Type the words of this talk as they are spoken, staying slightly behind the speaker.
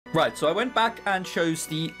Right, so I went back and chose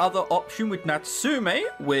the other option with Natsume,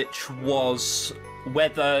 which was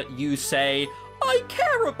whether you say, I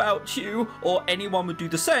care about you, or anyone would do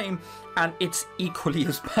the same, and it's equally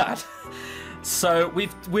as bad. So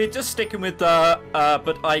we're just sticking with the,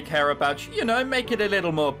 but I care about you, make it a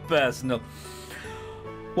little more personal.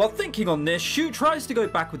 While thinking on this, Shuu tries to go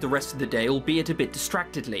back with the rest of the day, albeit a bit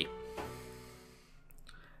distractedly.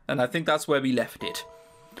 And I think that's where we left it.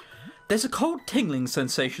 There's a cold tingling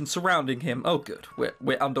sensation surrounding him. Oh good,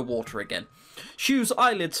 we're underwater again. Shu's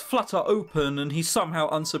eyelids flutter open and he's somehow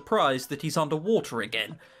unsurprised that he's underwater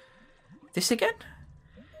again. This again?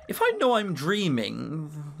 If I know I'm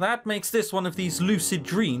dreaming, that makes this one of these lucid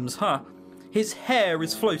dreams, huh? His hair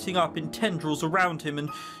is floating up in tendrils around him and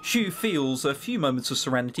Shuu feels a few moments of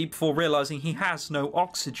serenity before realising he has no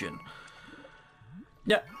oxygen.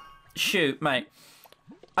 Yeah, Shuu, mate.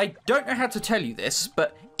 I don't know how to tell you this,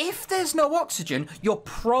 but if there's no oxygen, you're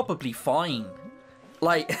probably fine.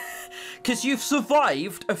 Like, because you've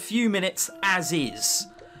survived a few minutes as is.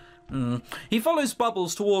 He follows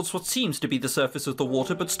Bubbles towards what seems to be the surface of the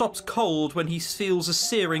water, but stops cold when he feels a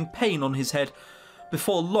searing pain on his head.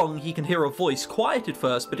 Before long, he can hear a voice, quiet at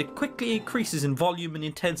first, but it quickly increases in volume and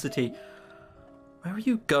intensity. Where are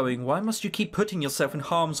you going? Why must you keep putting yourself in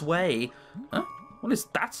harm's way? Huh? What is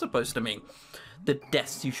that supposed to mean? The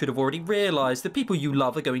deaths you should have already realised. The people you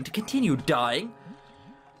love are going to continue dying.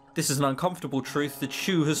 This is an uncomfortable truth that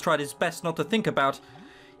Shuu has tried his best not to think about.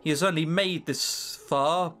 He has only made this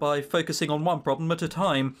far by focusing on one problem at a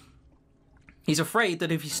time. He's afraid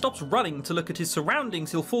that if he stops running to look at his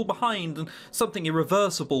surroundings, he'll fall behind and something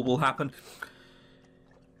irreversible will happen.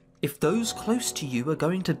 If those close to you are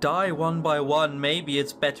going to die one by one, maybe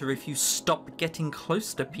it's better if you stop getting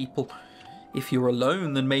close to people. If you're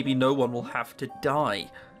alone, then maybe no one will have to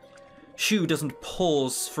die. Shuu doesn't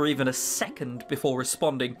pause for even a second before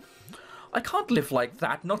responding. I can't live like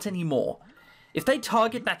that, not anymore. If they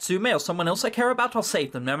target Natsume or someone else I care about, I'll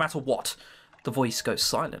save them, no matter what. The voice goes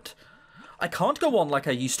silent. I can't go on like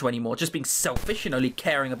I used to anymore, just being selfish and only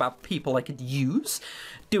caring about people I could use.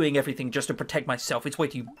 Doing everything just to protect myself, it's way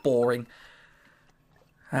too boring.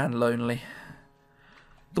 And lonely.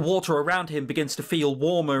 The water around him begins to feel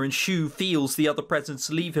warmer and Shuu feels the other presence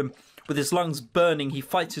leave him. With his lungs burning, he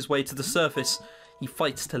fights his way to the surface. He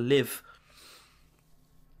fights to live.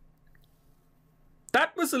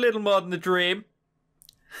 That was a little more than a dream.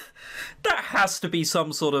 That has to be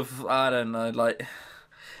some sort of, I don't know, like,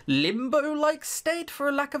 limbo-like state, for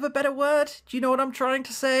lack of a better word. Do you know what I'm trying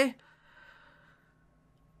to say?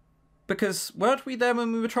 Because weren't we there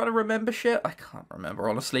when we were trying to remember shit? I can't remember,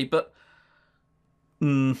 honestly, but...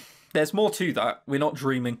 there's more to that. We're not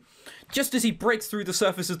dreaming. Just as he breaks through the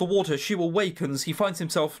surface of the water, Shuu awakens. He finds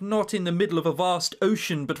himself not in the middle of a vast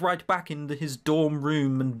ocean, but right back in his dorm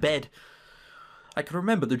room and bed. I can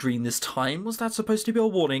remember the dream this time. Was that supposed to be a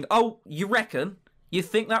warning? Oh, you reckon? You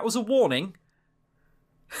think that was a warning?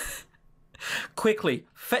 Quickly,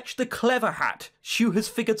 fetch the clever hat. Shuu has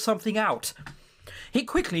figured something out. He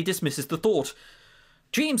quickly dismisses the thought.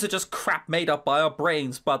 Dreams are just crap made up by our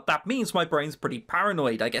brains, but that means my brain's pretty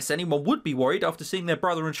paranoid. I guess anyone would be worried after seeing their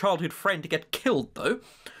brother and childhood friend get killed, though.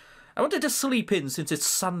 I wanted to sleep in since it's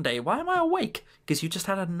Sunday. Why am I awake? Because you just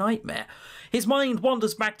had a nightmare. His mind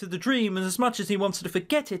wanders back to the dream, and as much as he wants to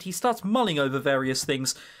forget it, he starts mulling over various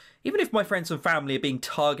things. Even if my friends and family are being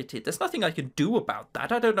targeted, there's nothing I can do about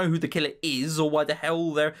that. I don't know who the killer is or why the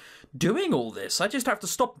hell they're doing all this. I just have to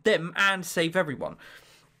stop them and save everyone.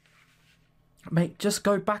 Mate, just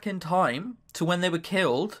go back in time to when they were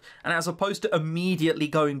killed, and as opposed to immediately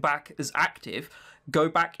going back as active, go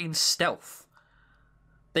back in stealth.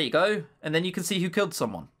 There you go, and then you can see who killed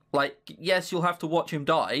someone. Like, yes, you'll have to watch him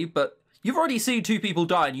die, but you've already seen two people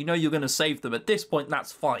die and you know you're going to save them. At this point,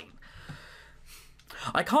 that's fine.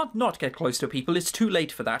 I can't not get close to people, it's too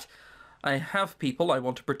late for that. I have people I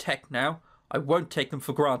want to protect now. I won't take them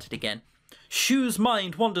for granted again. Shu's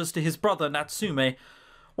mind wanders to his brother Natsume.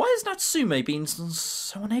 Why has Natsume been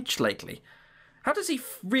so on edge lately? How does he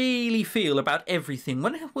really feel about everything?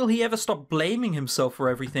 When will he ever stop blaming himself for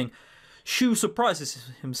everything? Shuu surprises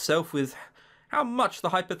himself with how much the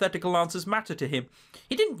hypothetical answers matter to him.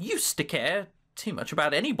 He didn't used to care too much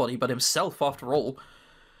about anybody but himself, after all.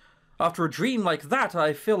 After a dream like that,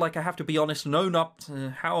 I feel like I have to be honest and own up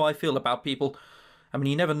to how I feel about people. I mean,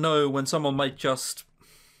 you never know when someone might just...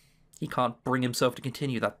 He can't bring himself to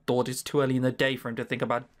continue that thought. It's too early in the day for him to think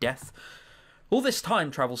about death. All this time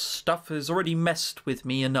travel stuff has already messed with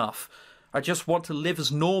me enough. I just want to live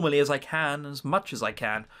as normally as I can, as much as I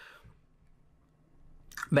can.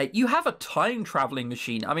 Mate, you have a time-traveling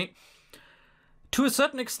machine. I mean, To a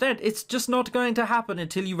certain extent, it's just not going to happen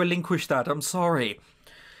until you relinquish that. I'm sorry.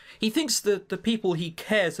 He thinks that the people he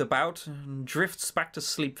cares about and drifts back to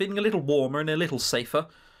sleep feeling a little warmer and a little safer.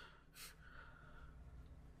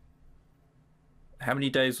 How many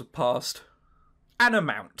days have passed? An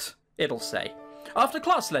amount, it'll say. After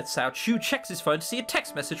class lets out, Shuu checks his phone to see a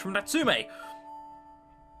text message from Natsume.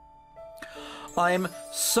 I'm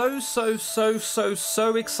so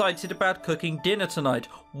excited about cooking dinner tonight.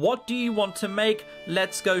 What do you want to make?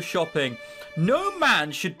 Let's go shopping. No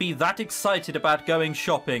man should be that excited about going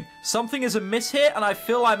shopping. Something is amiss here and I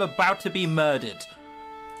feel I'm about to be murdered.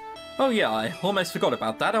 Oh yeah, I almost forgot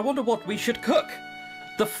about that. I wonder what we should cook.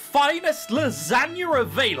 The finest lasagna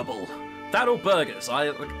available. That or burgers.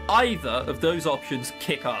 Either of those options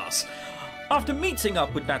kick ass. After meeting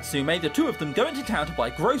up with Natsume, the two of them go into town to buy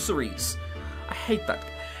groceries. I hate that.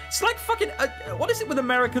 It's like fucking... what is it with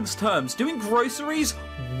Americans' terms? Doing groceries?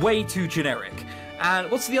 Way too generic. And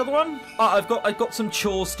what's the other one? Oh, I've got some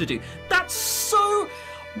chores to do. That's so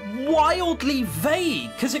wildly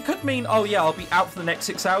vague. Because it could mean, oh yeah, I'll be out for the next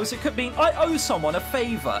 6 hours. It could mean I owe someone a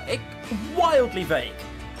favour. Wildly vague.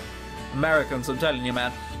 Americans, I'm telling you,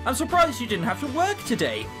 man. I'm surprised you didn't have to work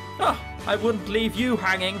today. Oh, I wouldn't leave you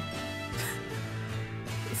hanging.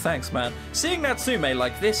 Thanks, man. Seeing Natsume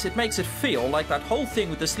like this, it makes it feel like that whole thing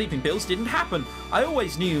with the sleeping pills didn't happen. I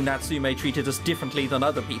always knew Natsume treated us differently than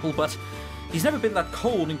other people, but he's never been that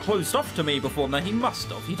cold and closed off to me before. Now, he must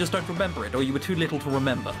have. You just don't remember it, or you were too little to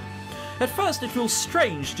remember. At first, it feels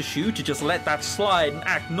strange to Shuu to just let that slide and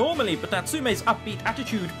act normally, but Natsume's upbeat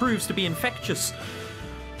attitude proves to be infectious.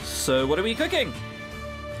 So, what are we cooking?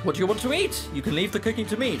 What do you want to eat? You can leave the cooking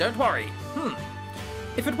to me, don't worry.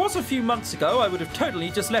 If it was a few months ago, I would have totally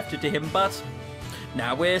just left it to him, but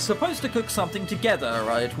now we're supposed to cook something together.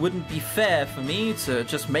 It wouldn't be fair for me to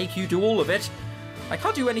just make you do all of it. I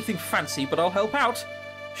can't do anything fancy, but I'll help out.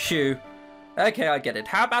 Shoo. Okay, I get it.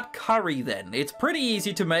 How about curry then? It's pretty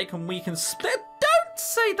easy to make and we can split. Don't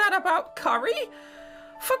say that about curry!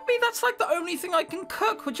 Fuck me, that's like the only thing I can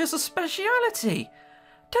cook, which is a speciality.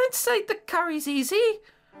 Don't say the curry's easy.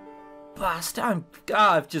 Bastard,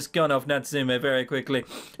 I've just gone off Natsume very quickly.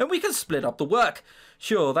 And we can split up the work.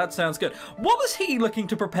 Sure, that sounds good. What was he looking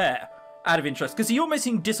to prepare? Out of interest, because he almost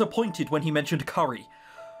seemed disappointed when he mentioned curry.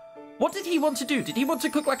 What did he want to do? Did he want to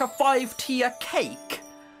cook like a 5-tier cake?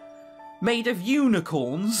 Made of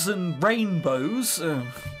unicorns and rainbows?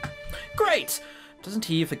 Great! Doesn't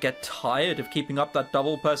he ever get tired of keeping up that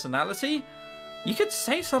double personality? You could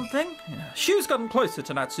say something. Shuu's gotten closer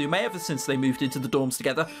to Natsume ever since they moved into the dorms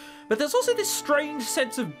together, but there's also this strange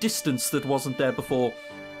sense of distance that wasn't there before.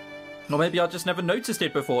 Or maybe I just never noticed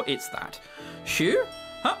it before. It's that. Shuu?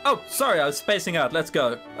 Huh? Oh, sorry, I was spacing out. Let's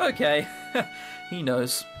go. Okay. He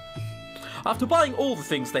knows. After buying all the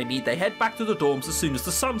things they need, they head back to the dorms as soon as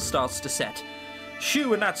the sun starts to set.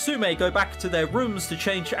 Shuu and Natsume go back to their rooms to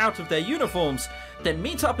change out of their uniforms, then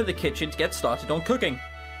meet up in the kitchen to get started on cooking.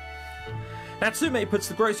 Natsume puts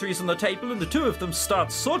the groceries on the table and the two of them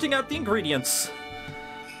start sorting out the ingredients.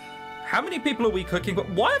 How many people are we cooking? But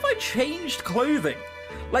why have I changed clothing?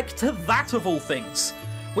 Like, to that of all things.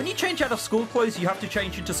 When you change out of school clothes, you have to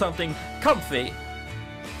change into something comfy.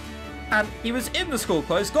 And he was in the school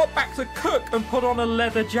clothes, got back to cook and put on a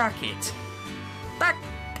leather jacket.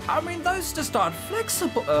 Those just aren't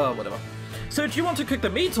flexible. Whatever. So do you want to cook the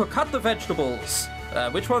meat or cut the vegetables?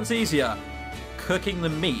 Which one's easier? Cooking the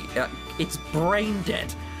meat. It's brain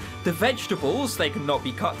dead. The vegetables, they cannot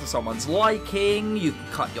be cut to someone's liking. You can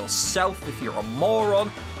cut yourself if you're a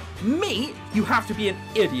moron. Meat, you have to be an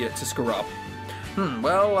idiot to screw up.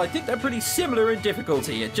 Well, I think they're pretty similar in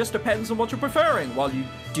difficulty. It just depends on what you're preferring. While you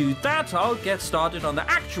do that, I'll get started on the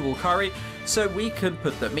actual curry so we can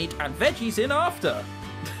put the meat and veggies in after.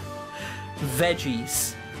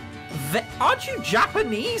 Veggies. Aren't you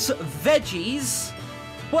Japanese? Veggies?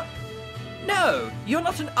 What? No, you're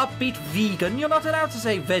not an upbeat vegan. You're not allowed to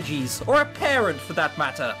say veggies, or a parent for that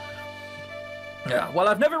matter. Yeah, well,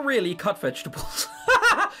 I've never really cut vegetables.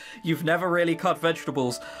 You've never really cut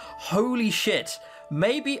vegetables. Holy shit.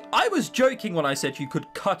 Maybe I was joking when I said you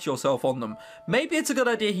could cut yourself on them. Maybe it's a good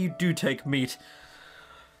idea you do take meat.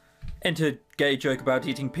 Enter gay joke about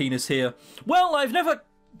eating penis here. Well, I've never...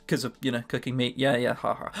 Because of, cooking meat. Yeah,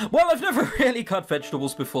 haha. Well, I've never really cut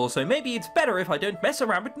vegetables before, so maybe it's better if I don't mess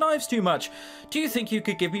around with knives too much. Do you think you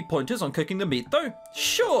could give me pointers on cooking the meat, though?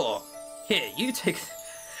 Sure. Here, you take...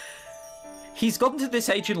 He's gotten to this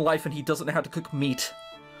age in life and he doesn't know how to cook meat.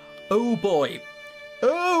 Oh boy.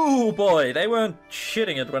 Oh boy. They weren't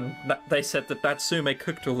shitting it when they said that Natsume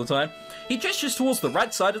cooked all the time. He gestures towards the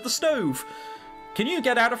right side of the stove. Can you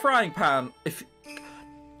get out a frying pan?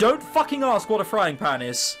 Don't fucking ask what a frying pan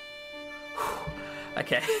is.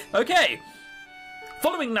 Okay, okay.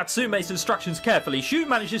 Following Natsume's instructions carefully, Shuu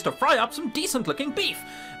manages to fry up some decent-looking beef.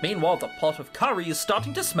 Meanwhile, the pot of curry is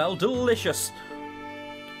starting to smell delicious.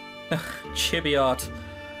 Chibi art.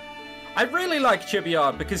 I really like chibi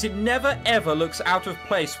art because it never ever looks out of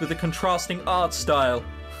place with the contrasting art style.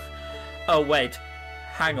 Oh wait,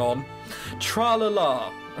 hang on.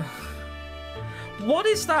 Tra-la-la. What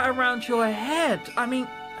is that around your head? I mean,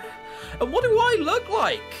 what do I look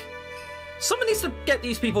like? Someone needs to get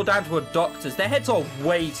these people down to a doctor's. Their heads are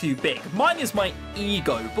way too big. Mine is my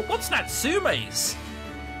ego, but what's Natsume's?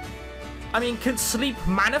 I mean, can sleep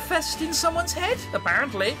manifest in someone's head?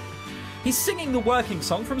 Apparently. He's singing the working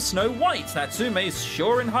song from Snow White. Natsume's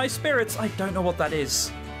sure in high spirits. I don't know what that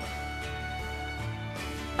is.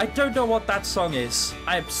 I don't know what that song is.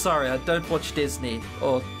 I'm sorry, I don't watch Disney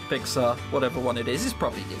or Pixar, whatever one it is. It's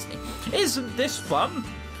probably Disney. Isn't this fun?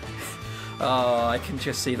 Oh, I can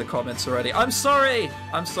just see the comments already. I'm sorry.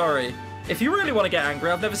 I'm sorry. If you really want to get angry,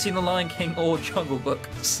 I've never seen The Lion King or Jungle Book,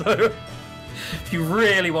 so if you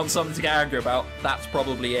really want something to get angry about, that's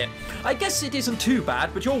probably it. I guess it isn't too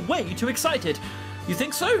bad, but you're way too excited. You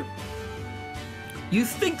think so? You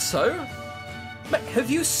think so? But have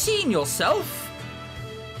you seen yourself?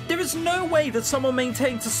 There is no way that someone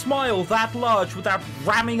maintains a smile that large without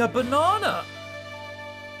ramming a banana.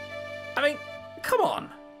 I mean, come on.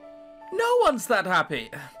 No one's that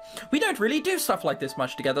happy. We don't really do stuff like this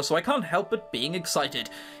much together, so I can't help but being excited.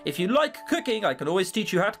 If you like cooking, I can always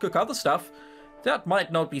teach you how to cook other stuff. That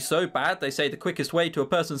might not be so bad. They say the quickest way to a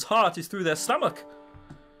person's heart is through their stomach.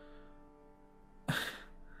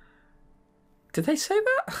 Did they say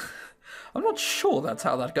that? I'm not sure that's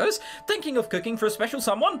how that goes. Thinking of cooking for a special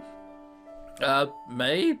someone?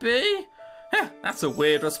 Maybe? That's a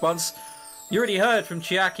weird response. You already heard from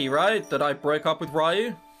Chiaki, right? That I broke up with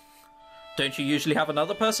Ryu? Don't you usually have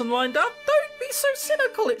another person lined up? Don't be so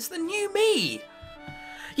cynical, it's the new me.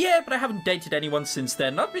 Yeah, but I haven't dated anyone since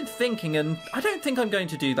then. I've been thinking, and I don't think I'm going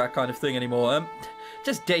to do that kind of thing anymore.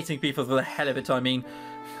 Just dating people for the hell of it, I mean.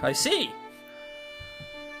 I see.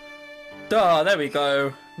 Ah, there we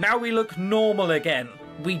go. Now we look normal again.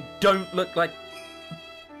 We don't look like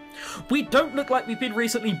we've been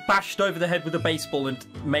recently bashed over the head with a baseball and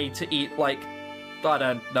made to eat, like, I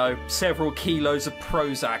don't know, several kilos of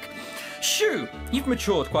Prozac. Shoo, you've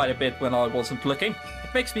matured quite a bit when I wasn't looking.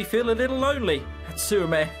 It makes me feel a little lonely.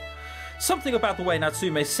 Natsume. Something about the way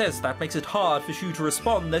Natsume says that makes it hard for Shuu to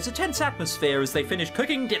respond. There's a tense atmosphere as they finish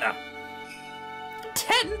cooking dinner.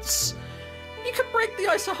 Tense? You can break the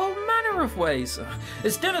ice a whole manner of ways.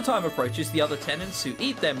 As dinner time approaches, the other tenants who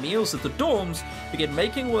eat their meals at the dorms begin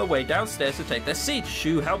making their way downstairs to take their seats.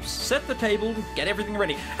 Shuu helps set the table and get everything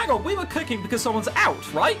ready. Hang on, we were cooking because someone's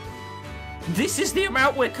out, right? This is the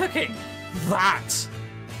amount we're cooking. That.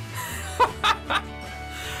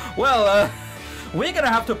 Well, we're gonna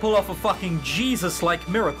have to pull off a fucking Jesus-like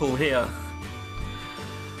miracle here.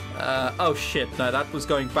 Oh shit, no, that was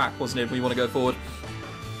going back, wasn't it? We want to go forward.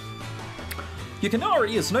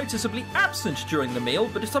 Yukinari is noticeably absent during the meal,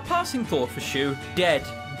 but it's a passing thought for Shuu. Dead.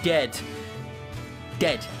 Dead.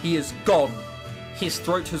 Dead. He is gone. His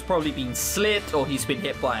throat has probably been slit, or he's been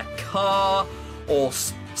hit by a car, or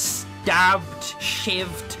stabbed,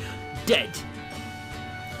 shivved. Dead.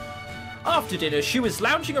 After dinner, Shuu is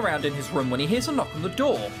lounging around in his room when he hears a knock on the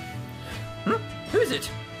door. Who is it?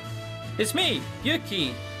 It's me,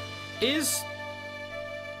 Yuki. Is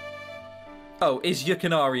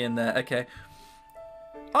Yukinari in there? Okay.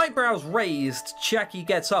 Eyebrows raised, Chiaki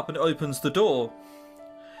gets up and opens the door.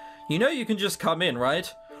 You know you can just come in,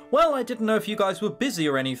 right? Well, I didn't know if you guys were busy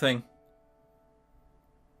or anything.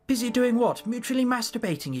 Busy doing what? Mutually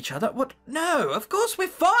masturbating each other? What? No, of course we're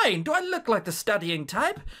fine. Do I look like the studying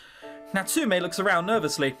type? Natsume looks around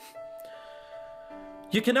nervously.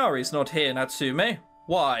 Yukinari's not here, Natsume.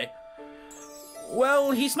 Why?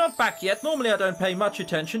 Well, he's not back yet. Normally I don't pay much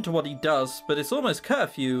attention to what he does, but it's almost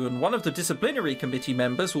curfew, and one of the disciplinary committee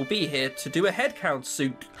members will be here to do a head count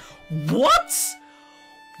soon. What?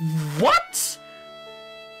 What?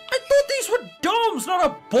 I thought these were dorms, not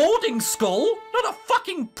a boarding school, not a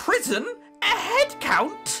fucking prison. A head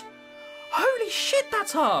count? Holy shit,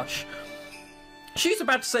 that's harsh. She's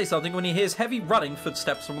about to say something when he hears heavy running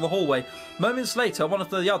footsteps from the hallway. Moments later, one of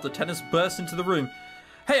the other tenants bursts into the room.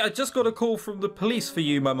 Hey, I just got a call from the police for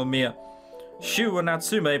you, Mamma Mia. Shuu and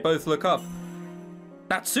Natsume both look up.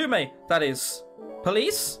 Natsume, that is.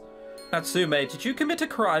 Police? Natsume, did you commit a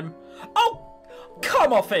crime? Oh,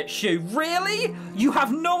 Come off it, Shuu. Really? You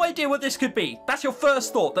have no idea what this could be. That's your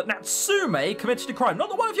first thought, that Natsume committed a crime. Not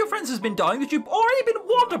that one of your friends has been dying that you've already been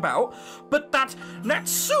warned about, but that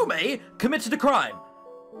Natsume committed a crime.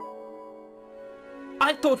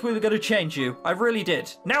 I thought we were going to change you. I really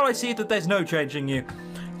did. Now I see that there's no changing you.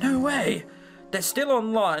 No way. They're still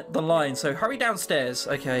on the line, so hurry downstairs.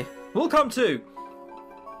 Okay. We'll come too.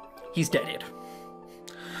 He's deaded.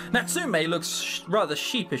 Natsume looks rather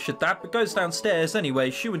sheepish at that, but goes downstairs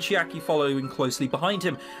anyway, Shuu and Chiaki following closely behind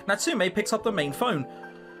him. Natsume picks up the main phone.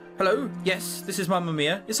 Hello? Yes, this is Mamma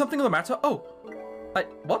Mia. Is something the matter? Oh.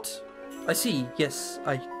 What? I see. Yes.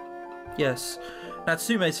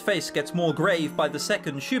 Natsume's face gets more grave by the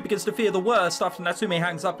second. Shuu begins to fear the worst. After Natsume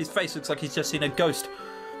hangs up, his face looks like he's just seen a ghost.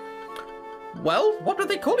 Well, what were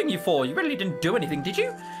they calling you for? You really didn't do anything, did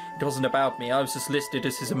you? It wasn't about me. I was just listed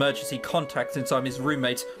as his emergency contact since I'm his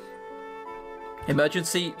roommate.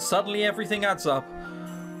 Emergency? Suddenly everything adds up.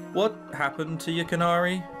 What happened to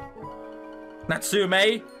Yukinari?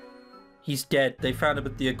 Natsume? He's dead. They found him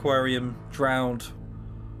at the aquarium, drowned.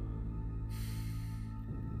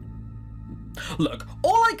 Look,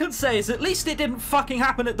 all I can say is at least it didn't fucking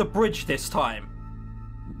happen at the bridge this time.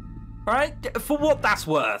 Alright? For what that's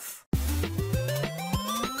worth.